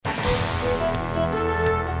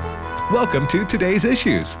Welcome to Today's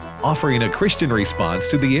Issues, offering a Christian response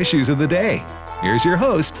to the issues of the day. Here's your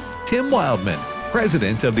host, Tim Wildman,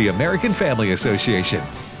 President of the American Family Association.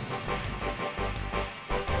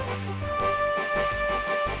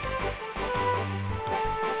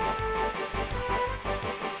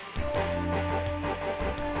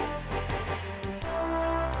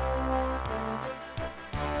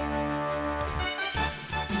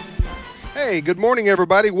 Hey, good morning,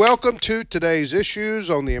 everybody. Welcome to Today's Issues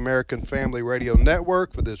on the American Family Radio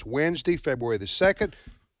Network for this Wednesday, February the 2nd.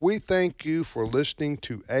 We thank you for listening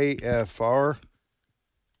to AFR.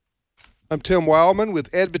 I'm Tim Wildman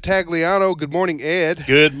with Ed Vitagliano. Good morning, Ed.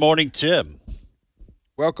 Good morning, Tim.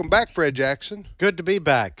 Welcome back, Fred Jackson. Good to be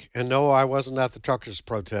back. And no, I wasn't at the truckers'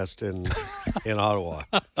 protest in Ottawa.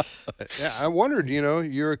 Yeah, I wondered,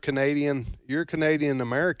 you're a Canadian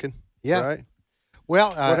American, Yeah. right?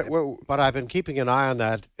 Well, but I've been keeping an eye on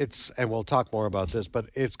that. And we'll talk more about this, but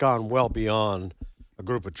it's gone well beyond a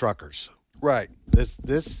group of truckers. Right. This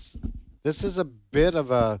is a bit of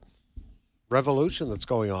a revolution that's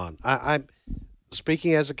going on. I'm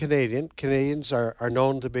speaking as a Canadian. Canadians are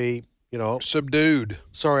known to be, subdued.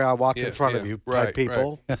 Sorry, I walked in front of you, type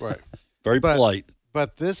people. Right. Very polite.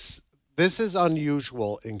 But this is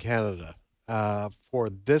unusual in Canada for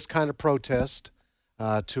this kind of protest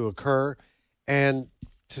to occur. And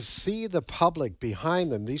to see the public behind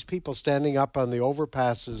them, these people standing up on the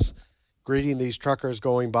overpasses, greeting these truckers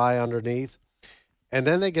going by underneath. And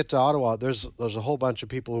then they get to Ottawa. There's a whole bunch of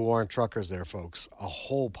people who aren't truckers there, folks, a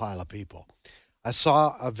whole pile of people. I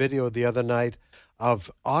saw a video the other night of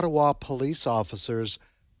Ottawa police officers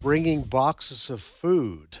bringing boxes of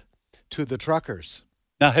food to the truckers.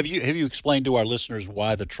 Now, have you explained to our listeners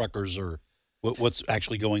why the truckers are what's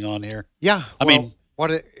actually going on here? Yeah, I mean,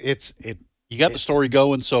 what you got the story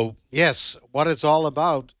going, so yes, what it's all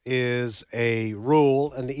about is a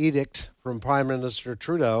rule, an edict from Prime Minister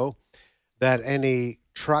Trudeau that any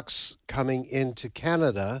trucks coming into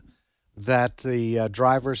Canada, that the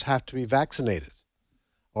drivers have to be vaccinated,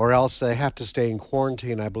 or else they have to stay in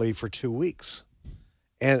quarantine, I believe, for 2 weeks.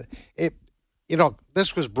 And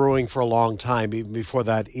this was brewing for a long time, even before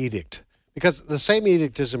that edict, because the same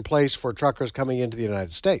edict is in place for truckers coming into the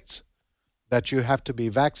United States, that you have to be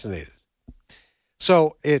vaccinated.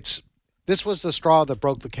 So this was the straw that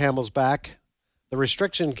broke the camel's back. The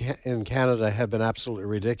restrictions in Canada have been absolutely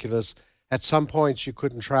ridiculous. At some points, you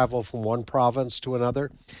couldn't travel from one province to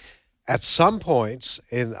another. At some points,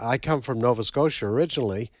 and I come from Nova Scotia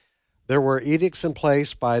originally, there were edicts in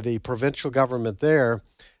place by the provincial government there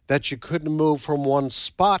that you couldn't move from one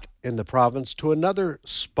spot in the province to another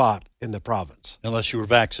spot in the province. unless you were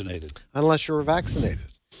vaccinated.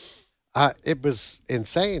 It was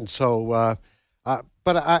insane. So,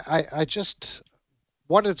 but I just,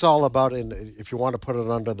 what it's all about, and if you want to put it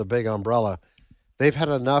under the big umbrella, they've had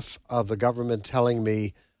enough of the government telling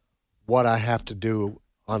me what I have to do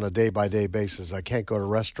on a day-by-day basis. I can't go to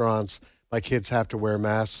restaurants. My kids have to wear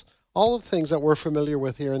masks. All the things that we're familiar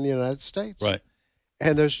with here in the United States. Right.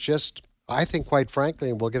 And there's just, I think, quite frankly,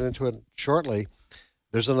 and we'll get into it shortly,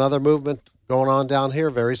 there's another movement going on down here,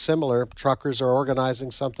 very similar. Truckers are organizing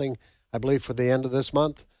something, I believe, for the end of this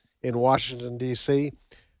month in Washington, D.C.,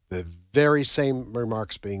 the very same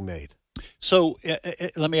remarks being made. So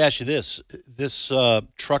let me ask you this. This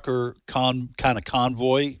trucker kind of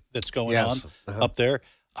convoy that's going on up there,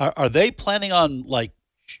 are they planning on, like,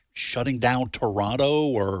 shutting down Toronto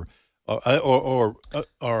or Ottawa?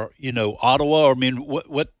 I mean,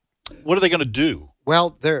 what are they going to do?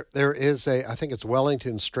 Well, there is I think it's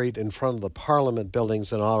Wellington Street in front of the Parliament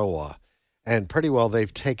buildings in Ottawa, and pretty well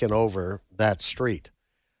they've taken over that street.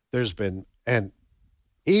 And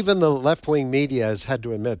even the left-wing media has had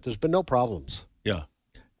to admit there's been no problems. Yeah.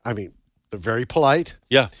 I mean, they're very polite.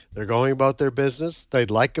 Yeah. They're going about their business.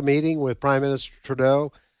 They'd like a meeting with Prime Minister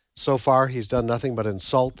Trudeau. So far, he's done nothing but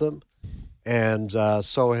insult them, and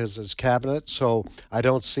so has his cabinet. So I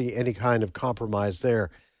don't see any kind of compromise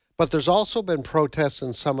there. But there's also been protests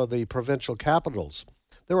in some of the provincial capitals.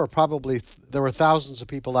 There were thousands of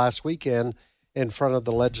people last weekend in front of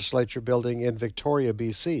the legislature building in Victoria,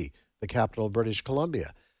 BC, the capital of British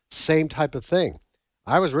Columbia. Same type of thing.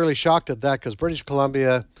 I was really shocked at that because British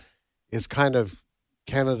Columbia is kind of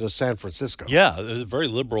Canada's San Francisco. Yeah, a very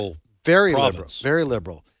liberal Very province. liberal, very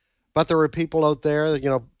liberal. But there were people out there,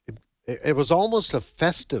 it was almost a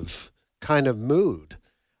festive kind of mood.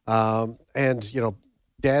 And,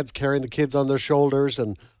 dads carrying the kids on their shoulders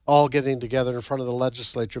and all getting together in front of the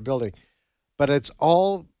legislature building. But it's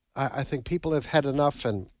all, I think people have had enough,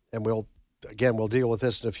 and we'll deal with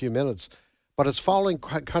this in a few minutes, but it's following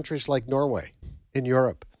countries like Norway in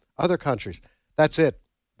Europe, other countries. That's it.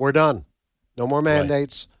 We're done. No more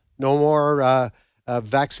mandates. No more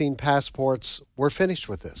vaccine passports. We're finished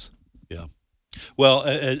with this. Yeah. Well,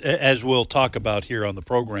 as we'll talk about here on the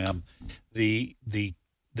program, the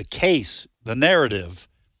case, the narrative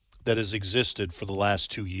that has existed for the last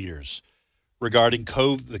 2 years regarding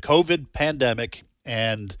the COVID pandemic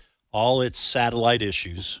and all its satellite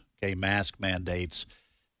issues, okay, mask mandates,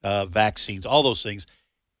 vaccines, all those things,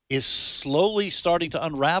 is slowly starting to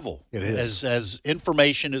unravel. It is. As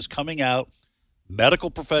information is coming out,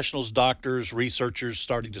 medical professionals, doctors, researchers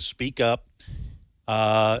starting to speak up.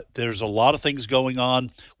 There's a lot of things going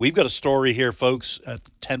on. We've got a story here, folks, at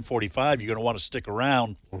 10:45. You're going to want to stick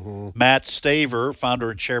around. Matt Staver,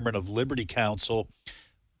 founder and chairman of Liberty Counsel.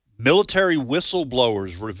 Military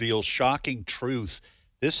whistleblowers reveal shocking truth.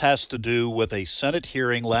 This has to do with a Senate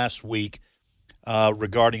hearing last week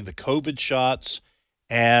regarding the COVID shots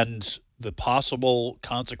and the possible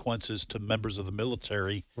consequences to members of the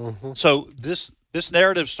military. So this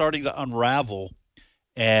narrative's starting to unravel,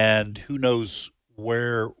 and who knows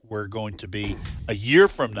where we're going to be a year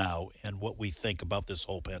from now and what we think about this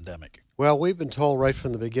whole pandemic. Well, we've been told right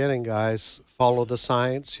from the beginning, guys, follow the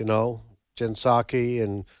science, Jen Psaki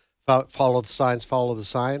and follow the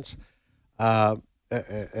science.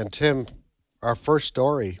 And Tim, our first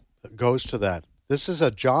story goes to that. This is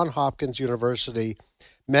a Johns Hopkins University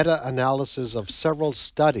meta-analysis of several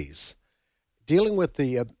studies dealing with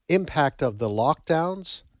the impact of the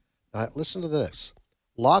lockdowns. Now, listen to this.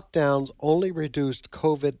 Lockdowns only reduced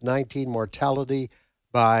COVID-19 mortality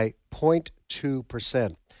by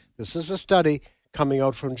 0.2%. This is a study coming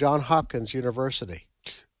out from Johns Hopkins University.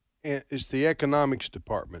 And it's the economics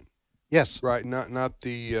department, Yes. right? Not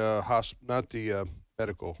the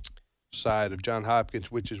medical side of Johns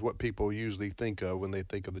Hopkins, which is what people usually think of when they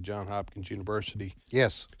think of the Johns Hopkins University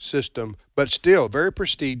Yes. system. But still, very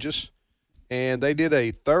prestigious. And they did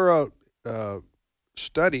a thorough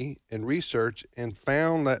study and research and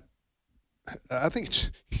found that, I think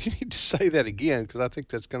you need to say that again because I think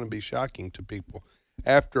that's going to be shocking to people.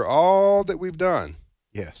 After all that we've done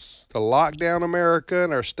Yes. to lock down America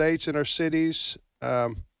and our states and our cities,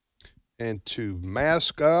 and to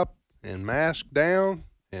mask up and mask down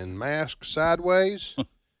and mask sideways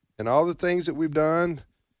and all the things that we've done,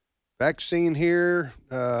 vaccine here,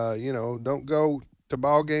 don't go to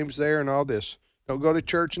ball games there and all this. Don't go to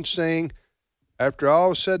church and sing. After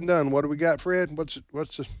all is said and done, what do we got, Fred? What's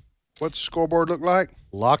the scoreboard look like?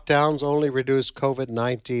 Lockdowns only reduced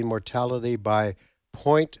COVID-19 mortality by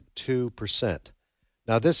 0.2%.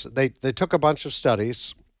 Now, they took a bunch of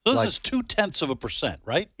studies. So this is 0.2%,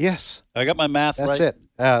 right? Yes. I got my math right? That's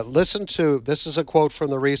it. Listen to, this is a quote from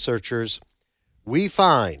the researchers. We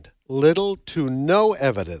find little to no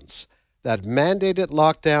evidence that mandated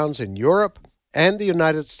lockdowns in Europe and the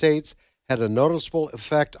United States had a noticeable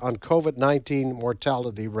effect on COVID-19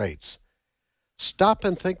 mortality rates. Stop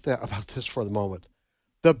and think about this for the moment.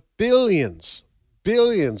 The billions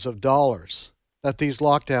of dollars that these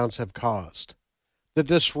lockdowns have caused, the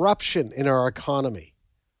disruption in our economy,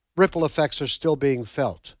 ripple effects are still being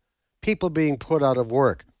felt. People being put out of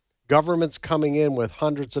work, governments coming in with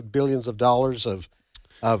hundreds of billions of dollars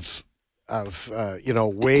of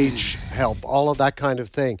wage help, all of that kind of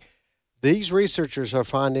thing. These researchers are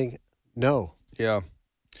finding no. Yeah.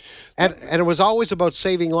 And it was always about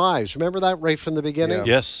saving lives. Remember that right from the beginning?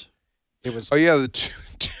 Yeah. Yes. It was. Oh, yeah, the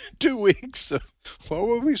 2 weeks. What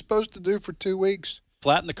were we supposed to do for 2 weeks?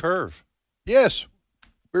 Flatten the curve. Yes.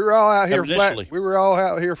 We were all out here Initially.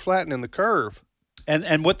 flattening the curve.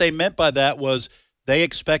 And what they meant by that was they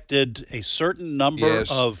expected a certain number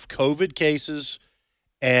Yes. of COVID cases,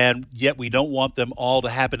 and yet we don't want them all to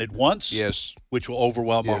happen at once. Yes. Which will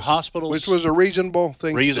overwhelm our Yes. hospitals. Which was a reasonable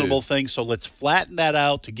thing to do. thing. So let's flatten that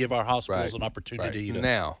out to give our hospitals an opportunity. Right.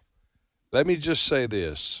 Now, let me just say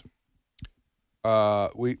this.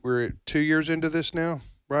 We're 2 years into this now,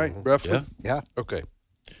 right? Roughly? Yeah. Yeah. Okay.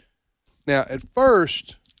 Now, at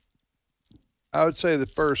first, I would say the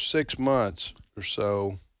first 6 months or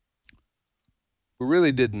so, we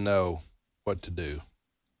really didn't know what to do,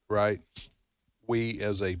 right? We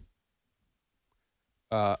as a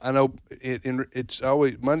I know it's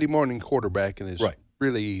always Monday morning quarterbacking is Right.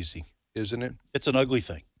 really easy, isn't it? It's an ugly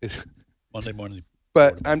thing. It's, Monday morning.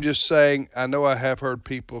 but I'm just saying, I know I have heard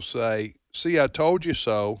people say, see, I told you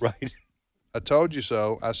so. Right. I told you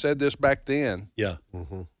so. I said this back then. Yeah.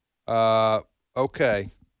 Okay,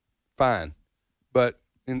 fine. But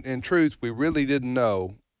in truth, we really didn't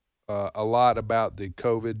know a lot about the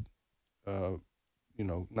COVID,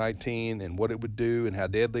 19 and what it would do and how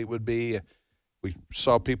deadly it would be. We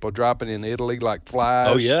saw people dropping in Italy like flies.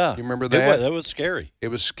 Oh, yeah. You remember that? That was scary. It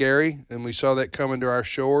was scary, and we saw that coming to our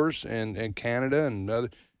shores and Canada and other.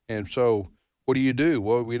 And so what do?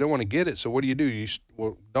 Well, we don't want to get it, so what do? You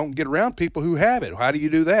don't get around people who have it. How do you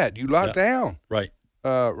do that? You lock down. Right.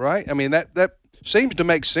 Right? I mean, that seems to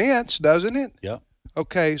make sense, doesn't it? Yeah.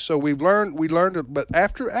 Okay, so we learned it, but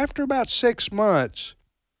after about 6 months,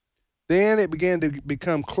 then it began to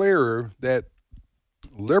become clearer that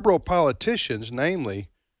liberal politicians, namely,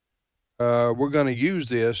 were going to use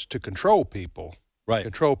this to control people,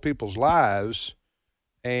 control people's lives,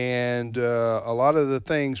 and a lot of the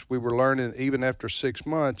things we were learning, even after 6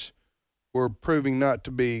 months, were proving not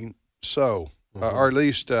to be so, or at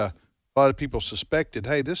least a lot of people suspected,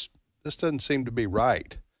 hey, this doesn't seem to be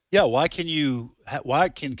right. Yeah, why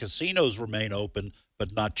can casinos remain open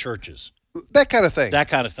but not churches? That kind of thing. That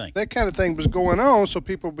kind of thing Was going on, so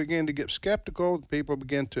people began to get skeptical. People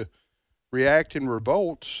began to react in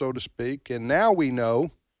revolt, so to speak. And now we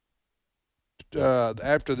know,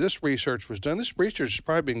 after this research was done, this research has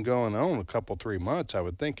probably been going on a couple, 3 months, I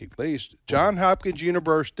would think at least. Johns Hopkins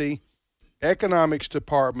University Economics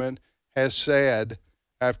Department has said,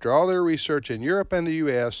 after all their research in Europe and the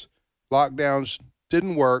U.S., lockdowns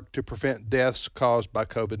didn't work to prevent deaths caused by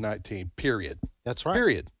COVID-19, period. That's right.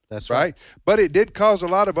 Period. That's right. But it did cause a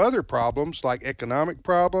lot of other problems, like economic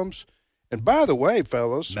problems. And by the way,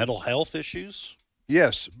 fellas. Mental health issues?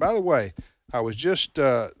 Yes. By the way, I was just,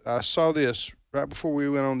 I saw this right before we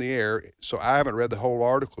went on the air, so I haven't read the whole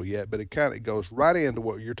article yet, but it kind of goes right into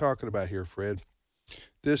what you're talking about here, Fred.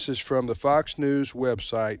 This is from the Fox News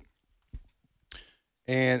website,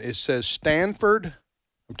 and it says Stanford,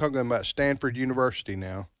 I'm talking about Stanford University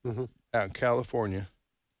now, out in California,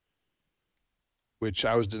 which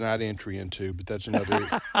I was denied entry into, but that's another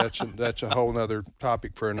that's a whole other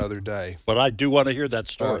topic for another day. But I do want to hear that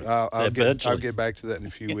story. I'll get back to that in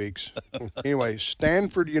a few weeks. Anyway,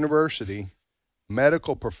 Stanford University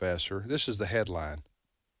medical professor, this is the headline,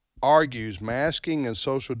 argues masking and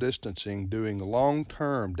social distancing doing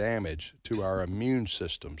long-term damage to our immune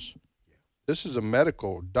systems. This is a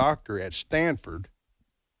medical doctor at Stanford,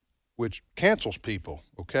 which cancels people,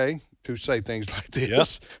 okay, who say things like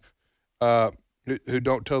this. Yep. Who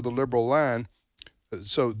don't toe the liberal line.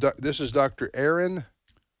 So this is Dr. Aaron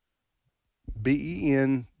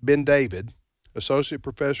Ben David, Associate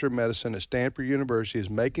Professor of Medicine at Stanford University, is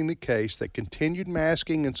making the case that continued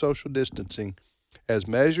masking and social distancing as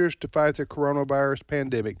measures to fight the coronavirus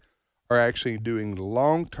pandemic are actually doing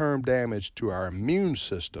long-term damage to our immune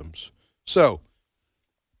systems. So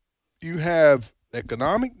you have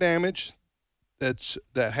economic damage that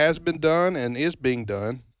has been done and is being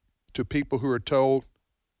done to people who are told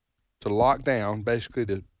to lock down, basically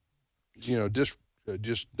to,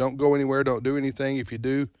 just don't go anywhere, don't do anything. If you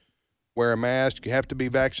do, wear a mask. You have to be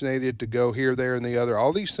vaccinated to go here, there, and the other.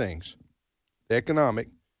 All these things, the economic.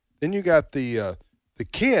 Then you got the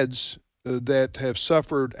kids that have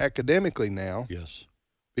suffered academically now. Yes.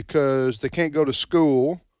 Because they can't go to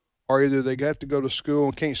school, or either they have to go to school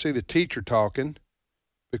and can't see the teacher talking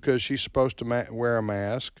because she's supposed to wear a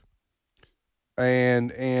mask. And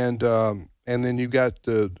then you got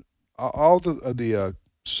all the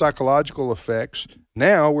psychological effects.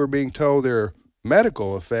 Now we're being told there are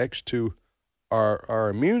medical effects to our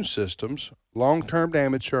immune systems, long-term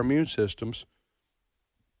damage to our immune systems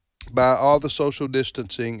by all the social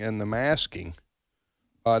distancing and the masking.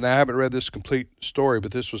 Now, I haven't read this complete story,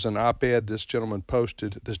 but this was an op-ed this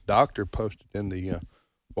doctor posted in the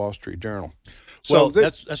Wall Street Journal. So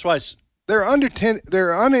that's why there are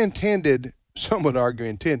unintended, some would argue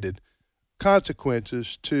intended,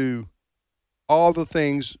 consequences to all the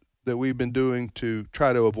things that we've been doing to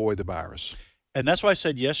try to avoid the virus. And that's why I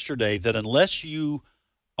said yesterday that unless you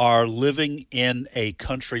are living in a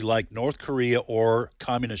country like North Korea or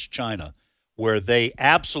communist China, where they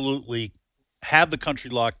absolutely have the country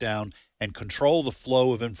locked down and control the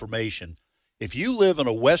flow of information, if you live in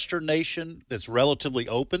a Western nation that's relatively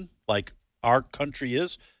open, like our country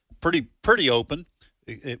is, pretty open,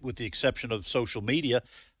 with the exception of social media,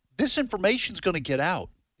 this information is going to get out.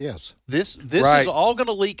 Yes. This right. is all going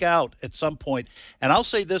to leak out at some point. And I'll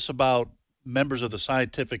say this about members of the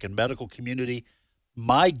scientific and medical community.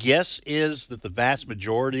 My guess is that the vast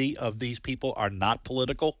majority of these people are not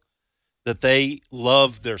political, that they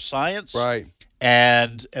love their science. Right.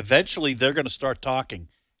 And eventually they're going to start talking,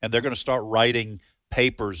 and they're going to start writing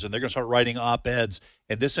papers, and they're going to start writing op-eds,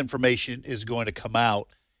 and this information is going to come out.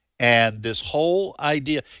 And this whole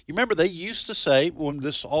idea, you remember they used to say when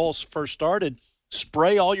this all first started,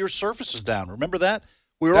 spray all your surfaces down. Remember that?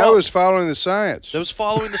 That was following the science. That was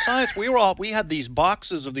following the science. We had these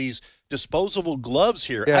boxes of these disposable gloves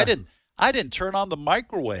here. Yeah. I didn't turn on the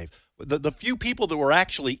microwave. The few people that were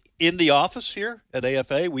actually in the office here at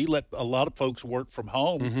AFA, we let a lot of folks work from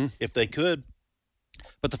home if they could.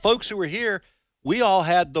 But the folks who were here, we all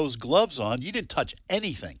had those gloves on. You didn't touch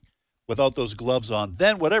anything without those gloves on.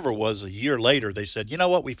 Then whatever it was, a year later, they said, you know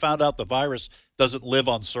what, we found out the virus doesn't live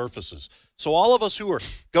on surfaces. So all of us who are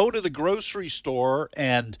going to the grocery store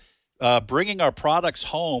and bringing our products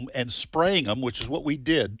home and spraying them, which is what we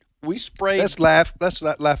did. We sprayed. Let's laugh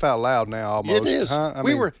out loud now. Almost. It is. Huh?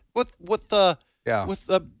 We were with the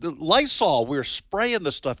the Lysol. We were spraying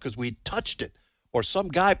the stuff because we touched it, or some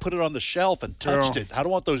guy put it on the shelf and touched it. I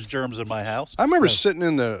don't want those germs in my house. I remember sitting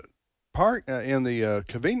in the park in the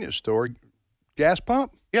convenience store, gas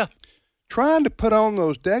pump. Yeah. Trying to put on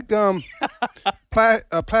those dadgum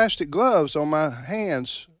plastic gloves on my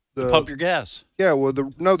hands. To pump your gas. Yeah, well, the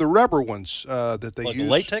rubber ones that they like use. The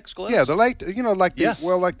latex gloves? Yeah, the latex,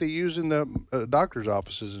 like they use in the doctor's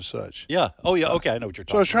offices and such. Yeah. Oh, yeah. Okay, I know what you're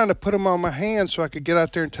talking about. So I was trying to put them on my hands so I could get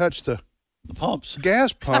out there and touch the pumps.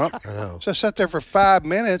 Gas pump. I know. So I sat there for 5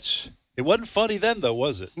 minutes. It wasn't funny then, though,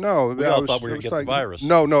 was it? No. We all thought we were going to get the virus.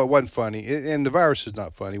 No, it wasn't funny. And the virus is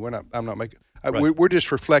not funny. I'm not making. Right. We're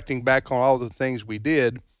just reflecting back on all the things we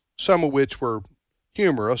did, some of which were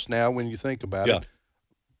humorous now when you think about it.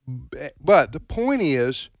 But the point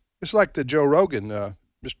is, it's like the Joe Rogan,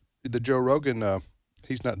 he's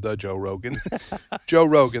not the Joe Rogan, Joe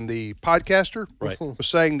Rogan, the podcaster, was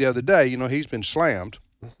saying the other day, he's been slammed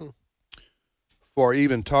for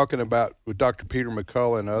even talking about with Dr. Peter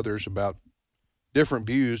McCullough and others about different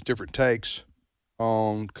views, different takes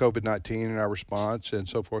on COVID-19 and our response and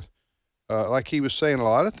so forth. Like he was saying, a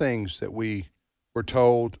lot of things that we were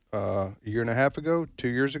told a year and a half ago, 2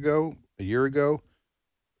 years ago, a year ago,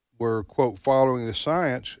 were, quote, following the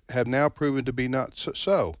science, have now proven to be not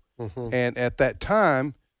so. And at that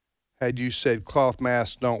time, had you said cloth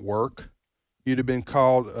masks don't work, you'd have been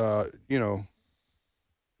called, a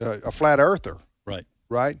flat earther.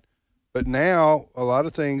 Right? But now, a lot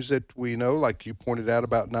of things that we know, like you pointed out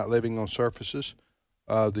about not living on surfaces,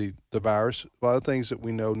 the virus, a lot of things that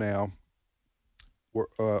we know now were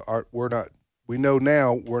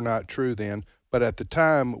not true then. But at the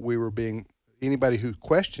time, anybody who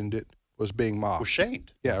questioned it was being mocked. We're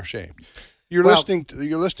shamed. Yeah, shamed. You're listening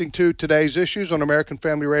to Today's Issues on American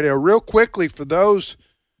Family Radio. Real quickly, for those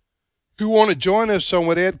who want to join us on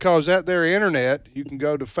what Ed calls out their internet, you can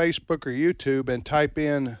go to Facebook or YouTube and type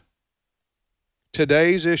in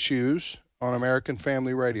Today's Issues on American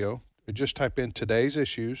Family Radio. Just type in Today's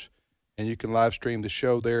Issues, and you can live stream the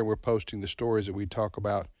show there. We're posting the stories that we talk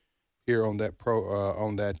about here on that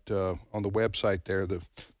on the website there, the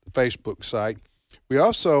Facebook site. We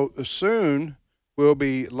also soon will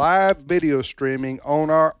be live video streaming on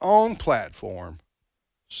our own platform.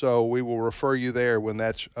 So we will refer you there when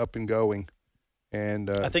that's up and going. And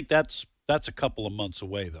I think that's a couple of months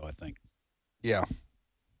away, though, I think. Yeah.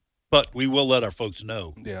 But we will let our folks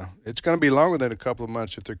know. Yeah. It's going to be longer than a couple of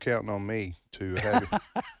months if they're counting on me to have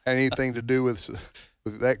anything to do with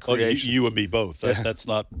that creation. You and me both. That's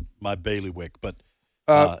not my bailiwick. But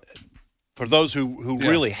for those who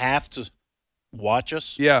really have to watch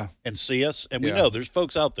us and see us, and we know there's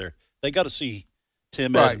folks out there, they got to see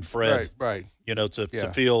Tim, Ed, and Fred. Right.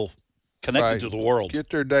 To feel connected to the world. Get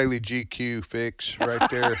their daily GQ fix right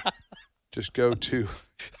there. Just go to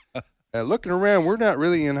looking around. We're not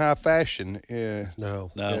really in high fashion. No.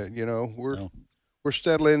 We're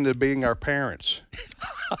settling into being our parents.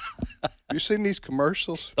 You seen these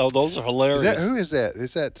commercials? Oh, those are hilarious. Who is that?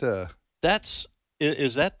 Is that?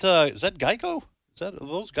 Is that Geico? Is that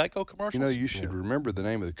those Geico commercials? You should remember the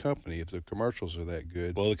name of the company if the commercials are that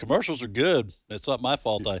good. Well, the commercials are good. It's not my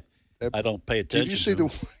fault. I don't pay attention. Did you see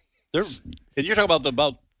and you're talking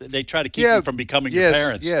about they try to keep you from becoming your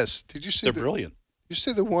parents. Yes. Did you see? They're brilliant. You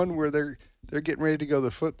see the one where they're getting ready to go to the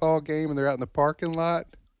football game and they're out in the parking lot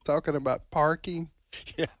talking about parking?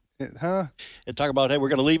 Yeah. Huh? And talk about, hey, we're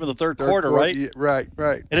going to leave in the third quarter, right? Yeah, right.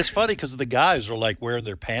 And it's funny because the guys are like wearing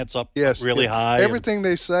their pants up really high. Everything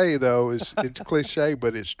they say, though, it's cliche,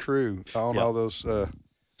 but it's true. On all those,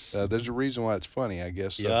 there's a reason why it's funny, I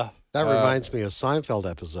guess. Yeah. That reminds me of a Seinfeld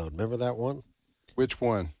episode. Remember that one? Which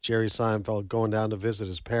one? Jerry Seinfeld going down to visit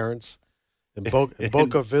his parents in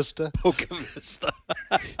Boca Vista. Boca Vista.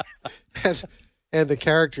 and the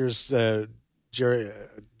characters, Jerry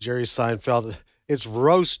Seinfeld, it's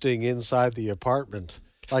roasting inside the apartment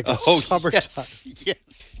like it's summertime.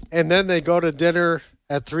 Yes. And then they go to dinner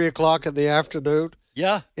at 3:00 in the afternoon.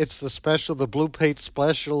 Yeah. It's the Blue Plate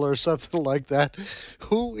special or something like that.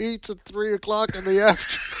 Who eats at 3:00 in the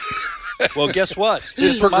afternoon? Well, guess what?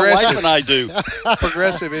 Here's what my wife and I do.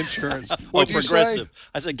 Progressive Insurance. What'd you Progressive. say?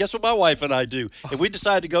 I said, guess what my wife and I do? If we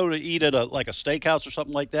decide to go to eat at a steakhouse or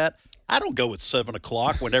something like that, I don't go at 7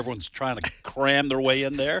 o'clock when everyone's trying to cram their way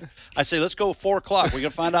in there. I say, let's go at 4 o'clock. We're going to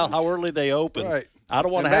find out how early they open. Right. I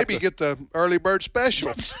don't want to And have maybe to. get the early bird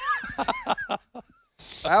specials.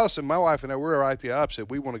 Allison, my wife and I, we're right the opposite.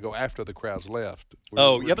 We want to go after the crowd's left.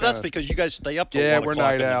 But that's because you guys stay up till 1 we're o'clock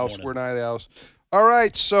night in the owls. morning. We're night owls. All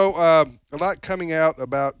right, so a lot coming out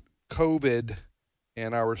about COVID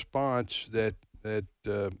and our response that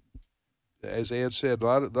as Ed said, a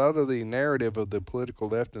lot of the narrative of the political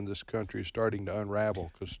left in this country is starting to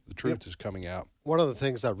unravel because the truth is coming out. One of the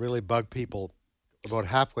things that really bugged people about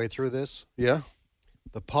halfway through this, Yeah.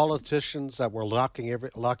 the politicians that were locking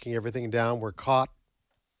everything down were caught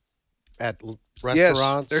at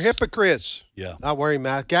restaurants. Yes, they're hypocrites. Yeah. Not wearing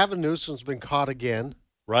masks. Gavin Newsom's been caught again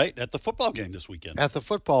Right? At the football game this weekend. at the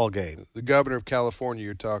football game. The governor of California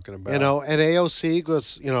you're talking about. You know, and AOC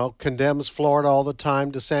condemns Florida all the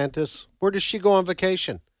time. DeSantis, where does she go on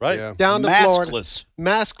vacation? Right? Yeah. Down to Florida. Maskless.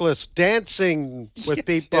 Maskless, dancing with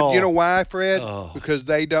people. And you know why, Fred? Oh. Because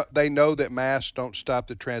they know that masks don't stop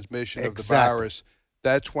the transmission of the Exactly. virus.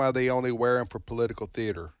 That's why they only wear them for political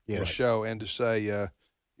theater, to Yes. show and to say,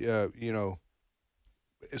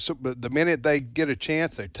 So, but the minute they get a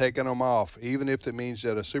chance, they're taking them off, even if it means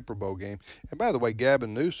at a Super Bowl game. And by the way,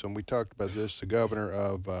 Gavin Newsom, we talked about this, the governor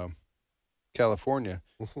of California.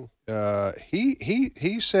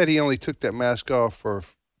 He said he only took that mask off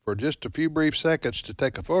for just a few brief seconds to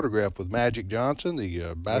take a photograph with Magic Johnson,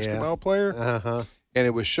 the basketball player. Uh-huh. And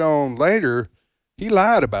it was shown later. He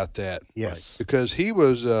lied about that. Yes. Because he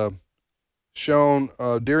was shown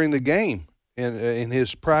during the game in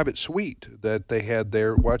his private suite that they had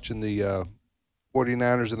there watching the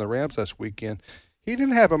 49ers and the Rams last weekend. He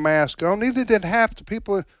didn't have a mask on. Neither did half the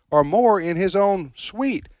people or more in his own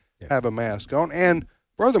suite have a mask on. And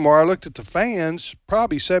furthermore, I looked at the fans,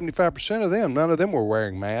 probably 75% of them, none of them were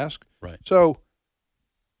wearing masks. Right. So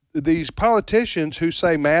these politicians who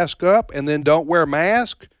say mask up and then don't wear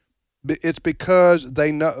mask, it's because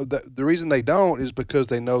they know the reason they don't is because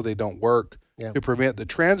they know they don't work to prevent the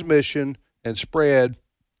transmission and spread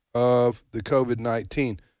of the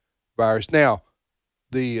COVID-19 virus. Now,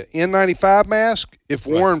 the N95 mask, if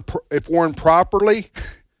worn properly,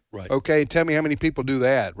 Right. okay, tell me how many people do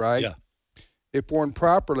that, right? Yeah. If worn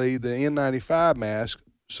properly, the N95 mask,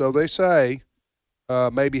 so they say,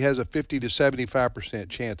 maybe has a 50 to 75%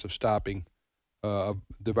 chance of stopping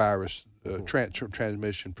the virus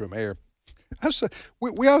transmission from air.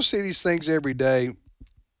 We all see these things every day.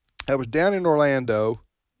 I was down in Orlando.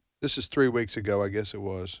 This is 3 weeks ago, I guess it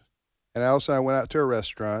was. And I went out to a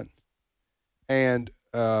restaurant. And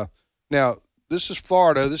now, this is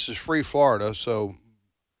Florida. This is free Florida. So,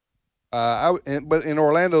 but in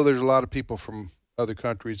Orlando, there's a lot of people from other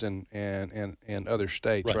countries and other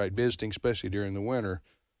states, right, visiting, especially during the winter.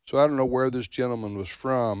 So I don't know where this gentleman was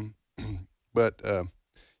from, but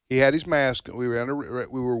he had his mask. We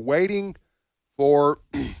were waiting for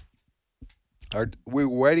we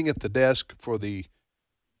were waiting at the desk for the,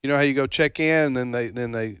 you know how you go check in and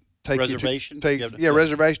then they take reservation?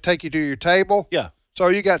 Reservation, take you to your table. Yeah. So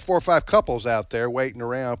you got 4 or 5 couples out there waiting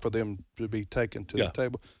around for them to be taken to the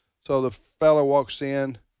table. So the fellow walks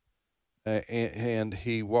in, and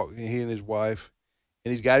he and his wife,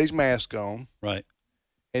 and he's got his mask on. Right.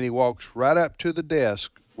 And he walks right up to the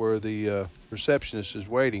desk where the receptionist is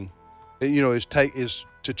waiting. And, is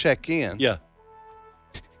to check in. Yeah.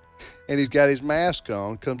 And he's got his mask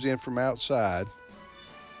on, comes in from outside,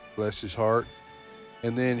 bless his heart.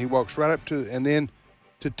 And then he walks right up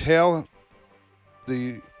to tell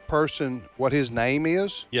the person what his name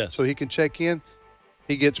is. Yes. So he can check in.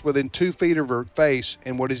 He gets within 2 feet of her face,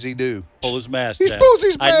 and what does he do? Pull his mask He down. pulls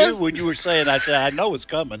his mask. I knew when you were saying, I said, I know it's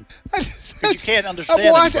coming. Because you can't understand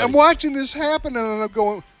I'm watching this happen,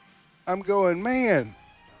 and I'm going, man,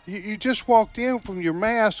 you just walked in from your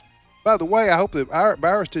mask. By the way, I hope the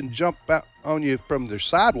virus didn't jump out on you from the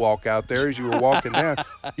sidewalk out there as you were walking down.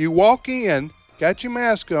 You walk in, got your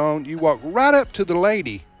mask on, you walk right up to the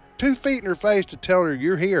lady, 2 feet in her face to tell her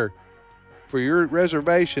you're here for your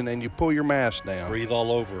reservation, and you pull your mask down. Breathe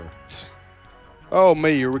all over her. Oh,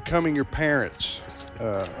 me, you're becoming your parents.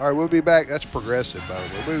 All right, we'll be back. That's progressive, by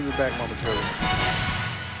the way. We'll be back momentarily.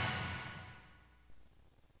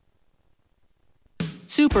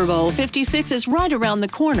 Super Bowl 56 is right around the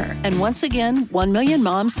corner, and once again, 1 Million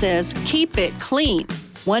Moms says, keep it clean.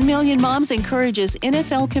 1 Million Moms encourages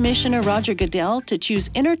NFL Commissioner Roger Goodell to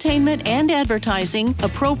choose entertainment and advertising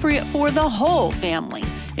appropriate for the whole family.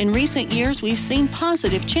 In recent years, we've seen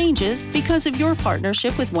positive changes because of your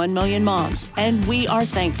partnership with 1 Million Moms, and we are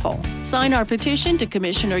thankful. Sign our petition to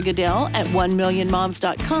Commissioner Goodell at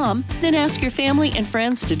 1millionmoms.com, then ask your family and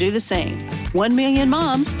friends to do the same.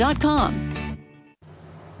 1millionmoms.com.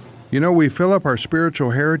 You know, we fill up our spiritual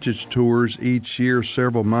heritage tours each year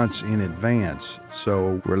several months in advance,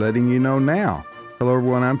 so we're letting you know now. Hello,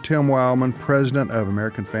 everyone. I'm Tim Wildman, president of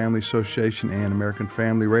American Family Association and American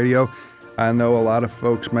Family Radio. I know a lot of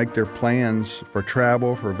folks make their plans for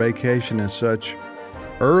travel, for vacation and such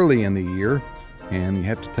early in the year, and you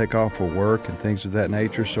have to take off for work and things of that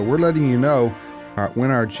nature. So we're letting you know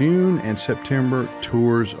when our June and September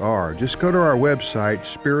tours are. Just go to our website,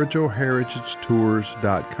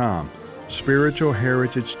 spiritualheritagetours.com.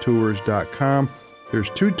 spiritualheritagetours.com. There's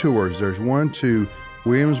 2 tours. There's one to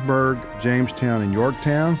Williamsburg, Jamestown, and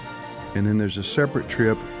Yorktown, and then there's a separate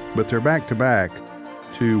trip, but they're back-to-back,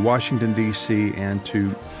 to Washington, D.C., and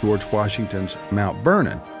to George Washington's Mount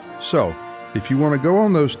Vernon. So, if you want to go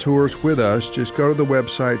on those tours with us, just go to the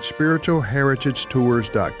website,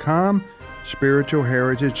 spiritualheritagetours.com,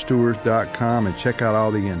 spiritualheritagetours.com, and check out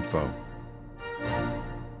all the info.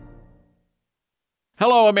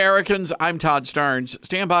 Hello, Americans. I'm Todd Starnes.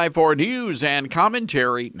 Stand by for news and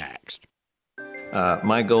commentary next.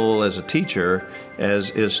 My goal as a teacher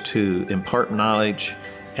is to impart knowledge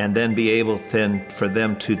and then be able then for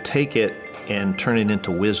them to take it and turn it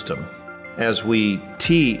into wisdom. As we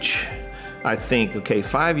teach, I think, okay,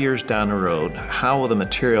 5 years down the road, how will the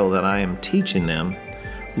material that I am teaching them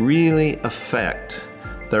really affect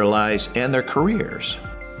their lives and their careers?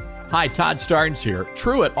 Hi, Todd Starnes here.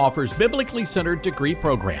 Truett offers biblically centered degree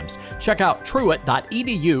programs. Check out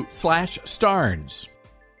truett.edu/Starnes.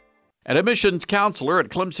 An admissions counselor at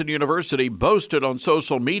Clemson University boasted on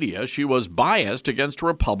social media she was biased against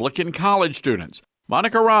Republican college students.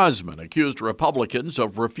 Monica Rosman accused Republicans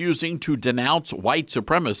of refusing to denounce white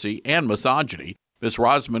supremacy and misogyny. Ms.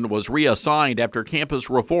 Rosman was reassigned after campus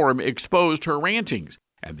reform exposed her rantings,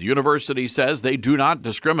 and the university says they do not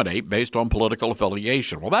discriminate based on political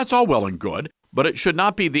affiliation. Well, that's all well and good, but it should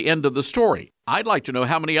not be the end of the story. I'd like to know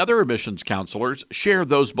how many other admissions counselors share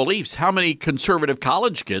those beliefs. How many conservative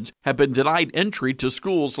college kids have been denied entry to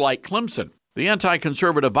schools like Clemson? The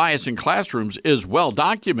anti-conservative bias in classrooms is well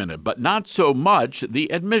documented, but not so much the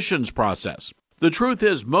admissions process. The truth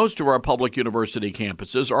is, most of our public university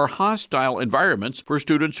campuses are hostile environments for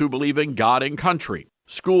students who believe in God and country.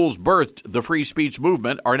 Schools birthed the free speech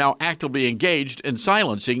movement are now actively engaged in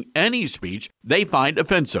silencing any speech they find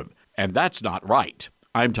offensive, and that's not right.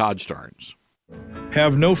 I'm Todd Starnes.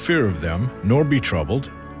 Have no fear of them, nor be troubled,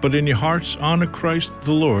 but in your hearts honor Christ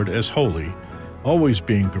the Lord as holy, always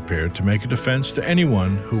being prepared to make a defense to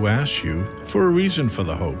anyone who asks you for a reason for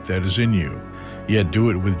the hope that is in you. Yet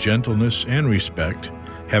do it with gentleness and respect,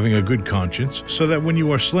 having a good conscience, so that when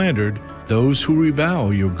you are slandered, those who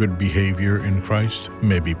revile your good behavior in Christ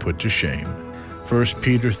may be put to shame. 1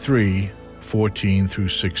 Peter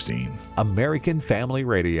 3:14-16. American Family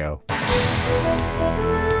Radio.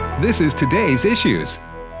 This is today's issues.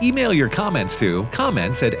 Email your comments to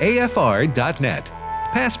comments@afr.net.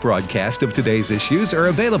 Past broadcasts of today's issues are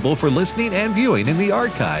available for listening and viewing in the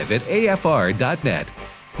archive at afr.net.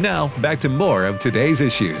 Now, back to more of today's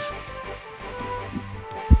issues.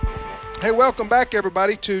 Hey, welcome back,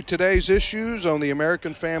 everybody, to Today's Issues on the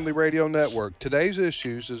American Family Radio Network. Today's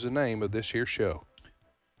Issues is the name of this here show.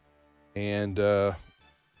 And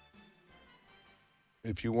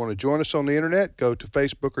if you want to join us on the internet, go to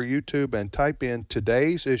Facebook or YouTube and type in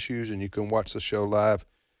Today's Issues, and you can watch the show live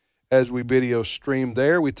as we video stream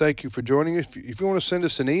there. We thank you for joining us. If you want to send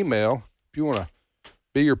us an email, if you want to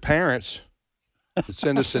be your parents,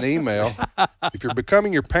 send us an email. If you're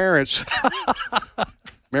becoming your parents,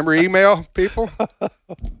 remember email, people?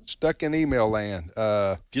 Stuck in email land.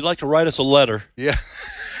 If you'd like to write us a letter, yeah.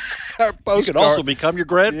 You can also become your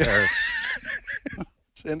grandparents. Yeah.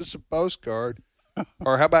 Send us a postcard.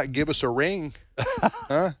 Or how about give us a ring?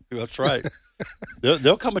 Huh? That's right.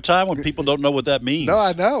 There'll come a time when people don't know what that means. No,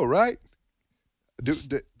 I know, right? I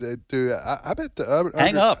bet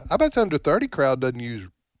Hang up. I bet the under 30 crowd doesn't use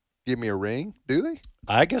give me a ring, do they?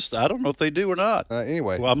 I guess I don't know if they do or not.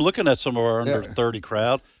 Anyway, well, I'm looking at some of our under 30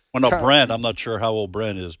 crowd. Well, no, Brent. I'm not sure how old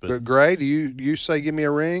Brent is, but Gray, do you say give me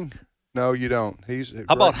a ring? No, you don't. How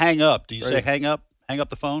about hang up? Do you say hang up? Hang up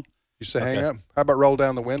the phone? You say hang up? How about roll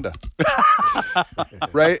down the window?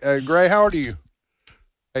 Ray, Gray, how old are you?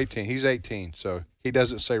 18. He's 18, so he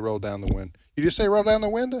doesn't say roll down the window. You just say roll down the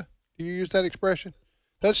window? Do you use that expression?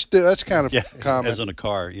 That's kind of common. As in a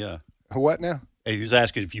car, yeah. What now? He was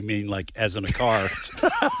asking if you mean like as in a car.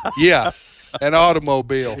 Yeah, an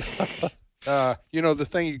automobile. the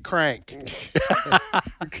thing you crank.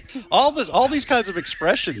 all these kinds of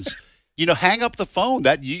expressions. Hang up the phone.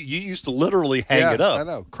 That you used to literally hang it up. I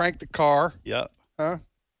know. Crank the car. Yeah. Huh?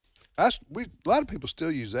 A lot of people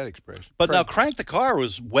still use that expression. But now crank the car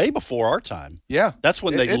was way before our time. Yeah. That's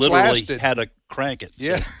when they It's literally lasted. had to crank it. So.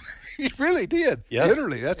 Yeah. It really did. Yeah.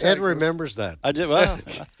 Literally. That's Ed remembers that. I did. Well,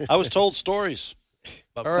 I was told stories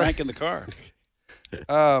about All right. cranking the car.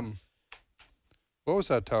 What was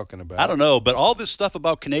I talking about? I don't know, but all this stuff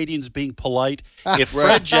about Canadians being polite, if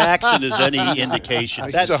Fred Jackson is any indication,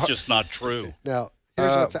 that's just not true. Now,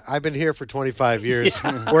 here's what's I've been here for 25 years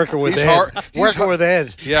working with Ed. With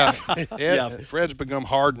Ed. Yeah. Fred's become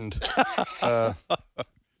hardened. I've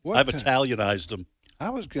Italianized him.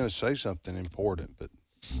 I was going to say something important, but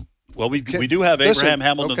well, we do have Abraham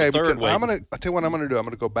Hamilton III. I tell you what I'm going to do. I'm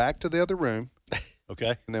going to go back to the other room.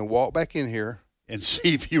 Okay. And then walk back in here and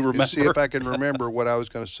see if you remember. See if I can remember what I was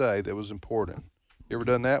going to say that was important. You ever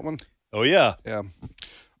done that one? Oh yeah. Yeah.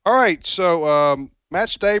 All right. So Matt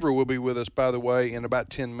Staver will be with us, by the way, in about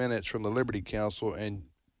 10 minutes from the Liberty Council. And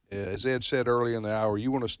as Ed said earlier in the hour,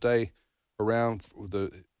 you want to stay around for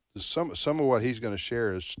some of what he's going to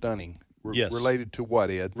share is stunning. Yes. Related to what,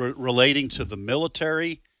 Ed? Relating to the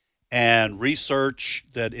military and research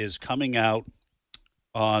that is coming out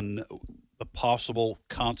on the possible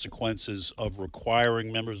consequences of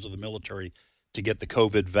requiring members of the military to get the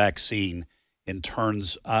COVID vaccine in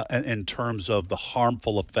terms of the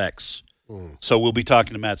harmful effects. So we'll be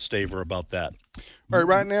talking to Matt Staver about that. All right,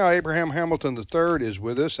 right now, Abraham Hamilton III is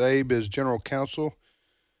with us. Abe is General Counsel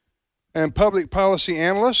and Public Policy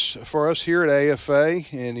Analyst for us here at AFA,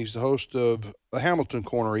 and he's the host of the Hamilton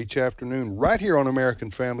Corner each afternoon right here on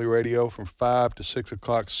American Family Radio from 5 to 6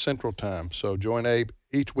 o'clock Central Time. So join Abe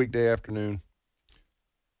each weekday afternoon,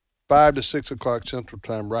 5 to 6 o'clock Central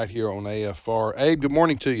Time right here on AFR. Abe, good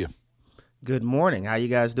morning to you. Good morning. How you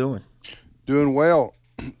guys doing? Doing well.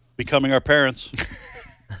 Becoming our parents.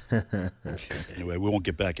 Anyway, we won't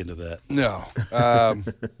get back into that. No.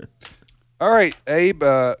 All right, Abe,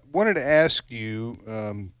 wanted to ask you,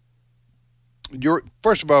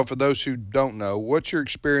 first of all, for those who don't know, what's your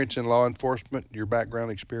experience in law enforcement, your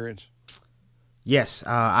background experience? Yes,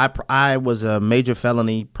 I was a major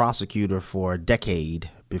felony prosecutor for a decade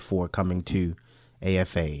before coming to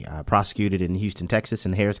AFA. I prosecuted in Houston, Texas,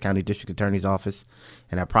 in the Harris County District Attorney's Office,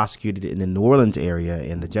 and I prosecuted in the New Orleans area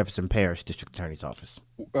in the Jefferson Parish District Attorney's Office.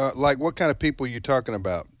 Like what kind of people are you talking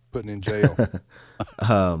about putting in jail?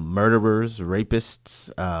 Murderers,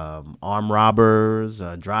 rapists, armed robbers,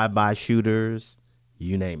 drive-by shooters,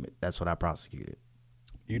 you name it. That's what I prosecuted.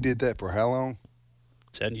 You did that for how long?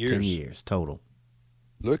 10 years. 10 years total.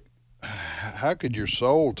 Look, how could your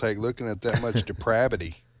soul take looking at that much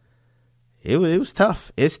depravity? It was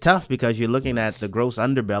tough. It's tough because you're looking at the gross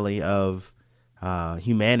underbelly of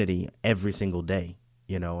humanity every single day,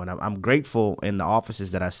 and I'm grateful in the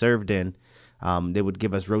offices that I served in. They would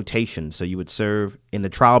give us rotation, so you would serve in the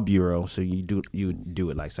trial bureau. So you would do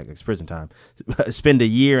it like prison time. Spend a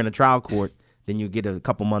year in a trial court, then you get a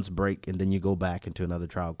couple months break, and then you go back into another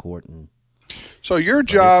trial court. So your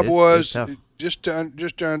job was just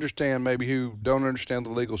to understand, maybe who don't understand the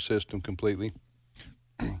legal system completely.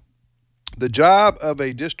 The job of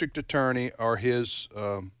a district attorney or his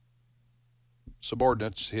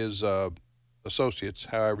subordinates, his associates,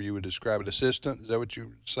 however you would describe it, assistant, is that what you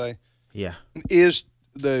would say? Yeah. Is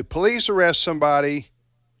the police arrest somebody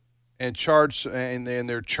and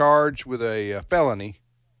they're charged with a felony,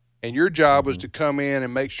 and your job was to come in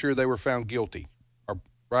and make sure they were found guilty,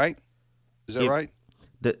 right? Is that right?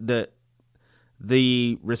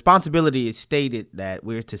 The responsibility is stated that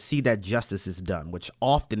we're to see that justice is done, which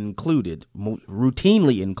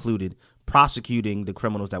routinely included prosecuting the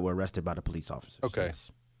criminals that were arrested by the police officers. Okay. Yes.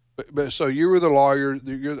 But so you were the lawyer.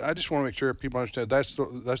 I just want to make sure people understand that's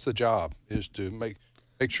the job, is to make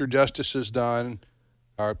sure justice is done,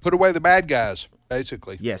 or put away the bad guys,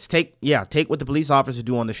 basically. Yes. Take what the police officers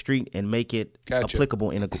do on the street and make it applicable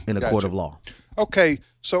in a court of law. Okay.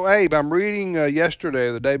 So Abe, I'm reading yesterday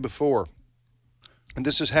or the day before, and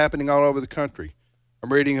this is happening all over the country.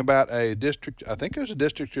 I'm reading about I think it was a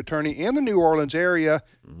district attorney in the New Orleans area,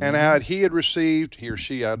 and how he or she,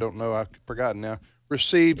 I don't know, I've forgotten now,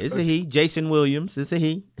 received. It's a he. Jason Williams. It's a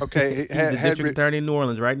he. Okay. He's the district attorney in New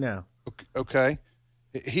Orleans right now. Okay.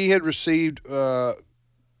 He had received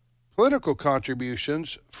political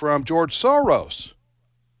contributions from George Soros,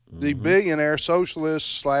 the billionaire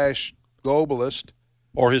socialist / globalist.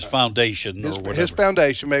 Or his foundation or whatever. His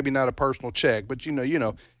foundation, maybe not a personal check, but you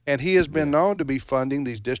know. And he has been known to be funding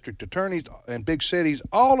these district attorneys in big cities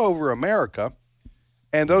all over America.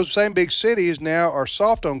 And those same big cities now are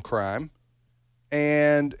soft on crime.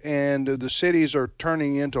 and the cities are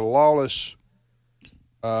turning into lawless.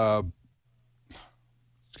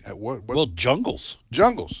 Jungles.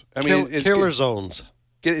 Jungles. I mean, it's killer zones.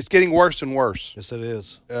 It's getting worse and worse. Yes, it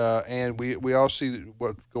is. And we all see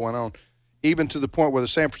what's going on, even to the point where the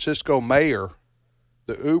San Francisco mayor,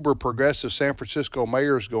 the uber progressive San Francisco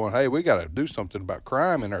mayor, is going, "Hey, we got to do something about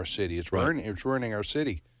crime in our city. It's ruining our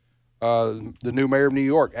city." The new mayor of New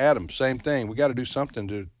York, Adams, same thing. We got to do something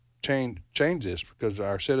to change this because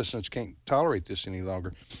our citizens can't tolerate this any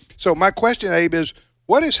longer. So my question, Abe, is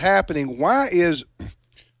what is happening?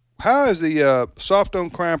 How is the soft on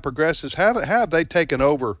crime progressives have they taken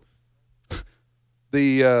over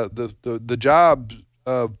the job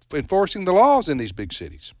of enforcing the laws in these big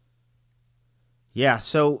cities? Yeah,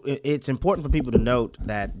 so it's important for people to note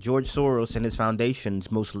that George Soros and his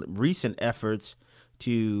foundation's most recent efforts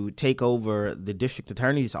to take over the district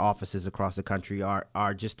attorney's offices across the country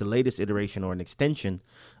are just the latest iteration or an extension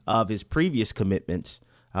of his previous commitments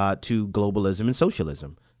to globalism and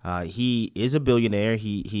socialism. He is a billionaire.